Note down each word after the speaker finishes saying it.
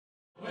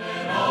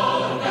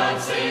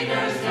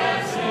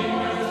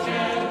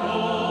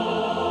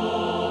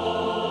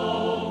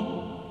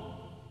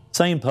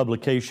Sain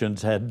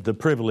Publications had the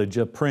privilege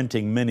of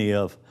printing many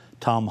of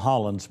Tom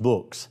Holland's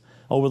books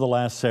over the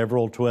last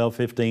several 12,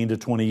 15 to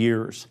 20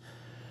 years.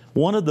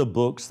 One of the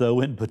books,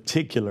 though, in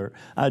particular,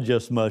 I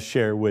just must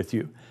share with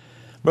you.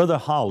 Brother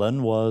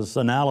Holland was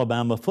an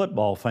Alabama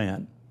football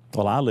fan.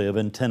 Well, I live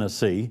in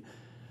Tennessee.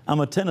 I'm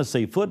a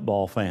Tennessee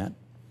football fan.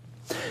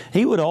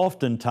 He would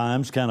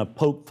oftentimes kind of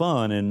poke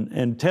fun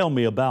and tell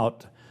me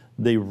about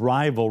the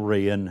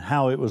rivalry and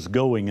how it was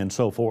going and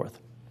so forth.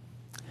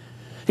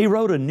 He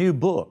wrote a new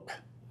book.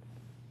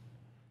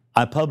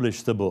 I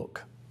published the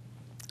book.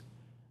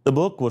 The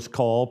book was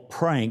called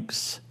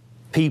Pranks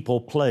People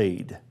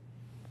Played.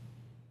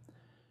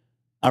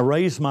 I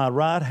raised my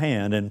right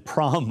hand and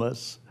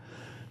promise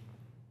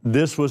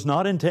this was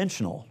not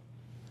intentional.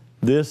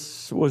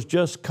 This was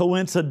just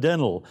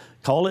coincidental.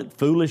 Call it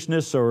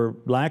foolishness or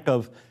lack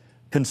of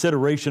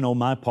consideration on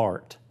my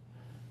part.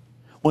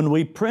 When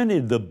we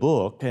printed the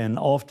book, and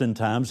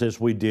oftentimes as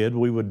we did,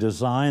 we would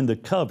design the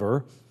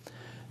cover,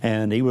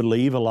 and he would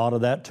leave a lot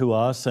of that to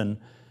us, and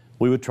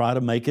we would try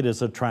to make it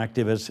as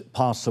attractive as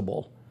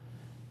possible.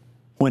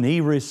 When he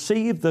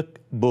received the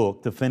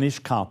book, the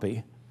finished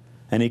copy,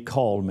 and he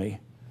called me,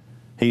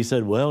 he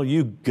said, "Well,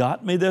 you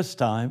got me this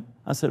time."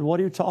 I said, "What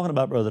are you talking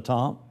about, Brother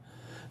Tom?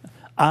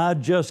 I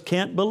just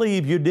can't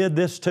believe you did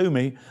this to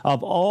me.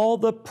 Of all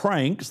the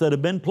pranks that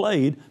have been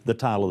played," the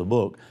title of the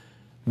book,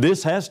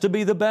 "this has to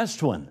be the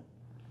best one."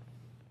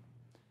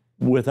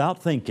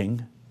 Without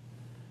thinking,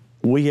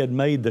 we had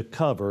made the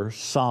cover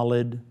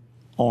solid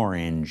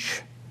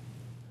orange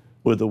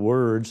with the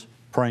words,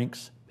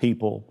 "Pranks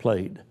People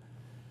Played."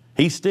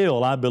 He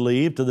still, I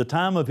believe, to the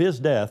time of his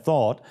death,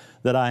 thought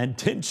that I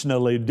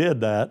intentionally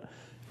did that.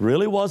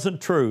 Really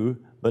wasn't true,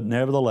 but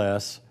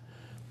nevertheless,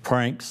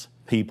 pranks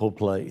people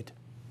played.